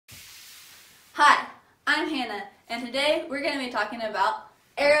Hi, I'm Hannah, and today we're going to be talking about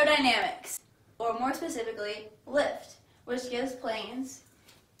aerodynamics, or more specifically, lift, which gives planes,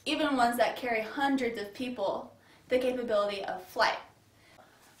 even ones that carry hundreds of people, the capability of flight.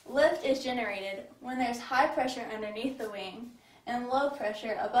 Lift is generated when there's high pressure underneath the wing and low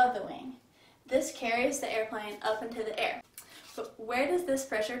pressure above the wing. This carries the airplane up into the air. But where does this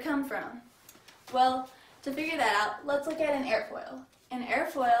pressure come from? Well, to figure that out, let's look at an airfoil. An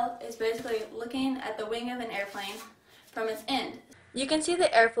airfoil is basically looking at the wing of an airplane from its end. You can see the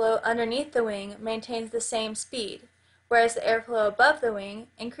airflow underneath the wing maintains the same speed, whereas the airflow above the wing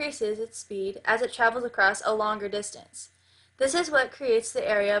increases its speed as it travels across a longer distance. This is what creates the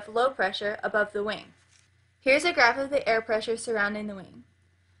area of low pressure above the wing. Here's a graph of the air pressure surrounding the wing.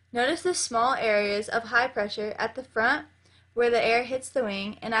 Notice the small areas of high pressure at the front where the air hits the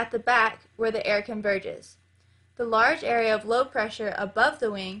wing and at the back where the air converges. The large area of low pressure above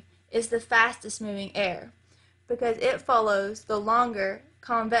the wing is the fastest moving air because it follows the longer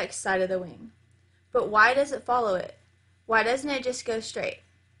convex side of the wing. But why does it follow it? Why doesn't it just go straight?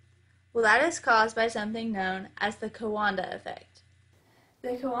 Well, that is caused by something known as the Coanda effect.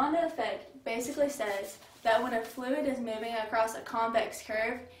 The Coanda effect basically says that when a fluid is moving across a convex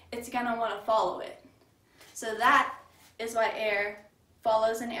curve, it's going to want to follow it. So that is why air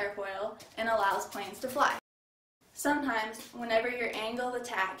follows an airfoil and allows planes to fly. Sometimes, whenever your angle of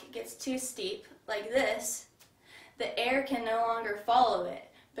attack gets too steep, like this, the air can no longer follow it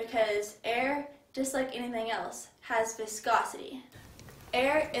because air, just like anything else, has viscosity.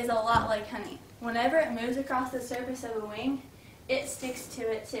 Air is a lot like honey. Whenever it moves across the surface of a wing, it sticks to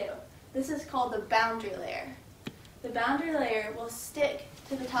it too. This is called the boundary layer. The boundary layer will stick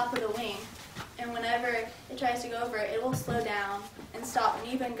to the top of the wing, and whenever it tries to go over it, it will slow down and stop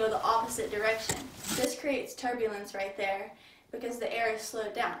and even go the opposite direction. This creates turbulence right there because the air is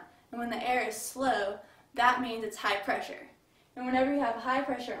slowed down. And when the air is slow, that means it's high pressure. And whenever you have high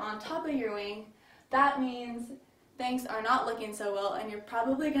pressure on top of your wing, that means things are not looking so well and you're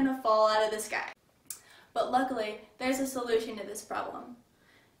probably going to fall out of the sky. But luckily, there's a solution to this problem.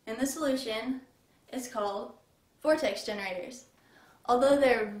 And the solution is called vortex generators. Although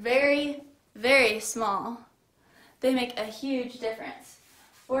they're very, very small, they make a huge difference.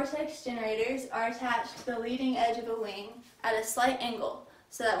 Vortex generators are attached to the leading edge of a wing at a slight angle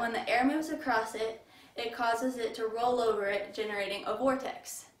so that when the air moves across it, it causes it to roll over it, generating a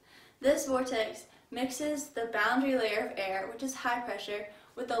vortex. This vortex mixes the boundary layer of air, which is high pressure,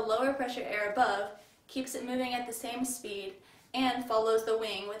 with the lower pressure air above, keeps it moving at the same speed, and follows the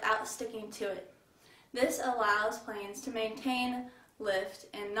wing without sticking to it. This allows planes to maintain lift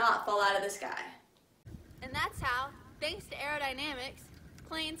and not fall out of the sky. And that's how, thanks to aerodynamics,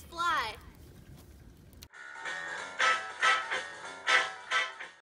 planes fly.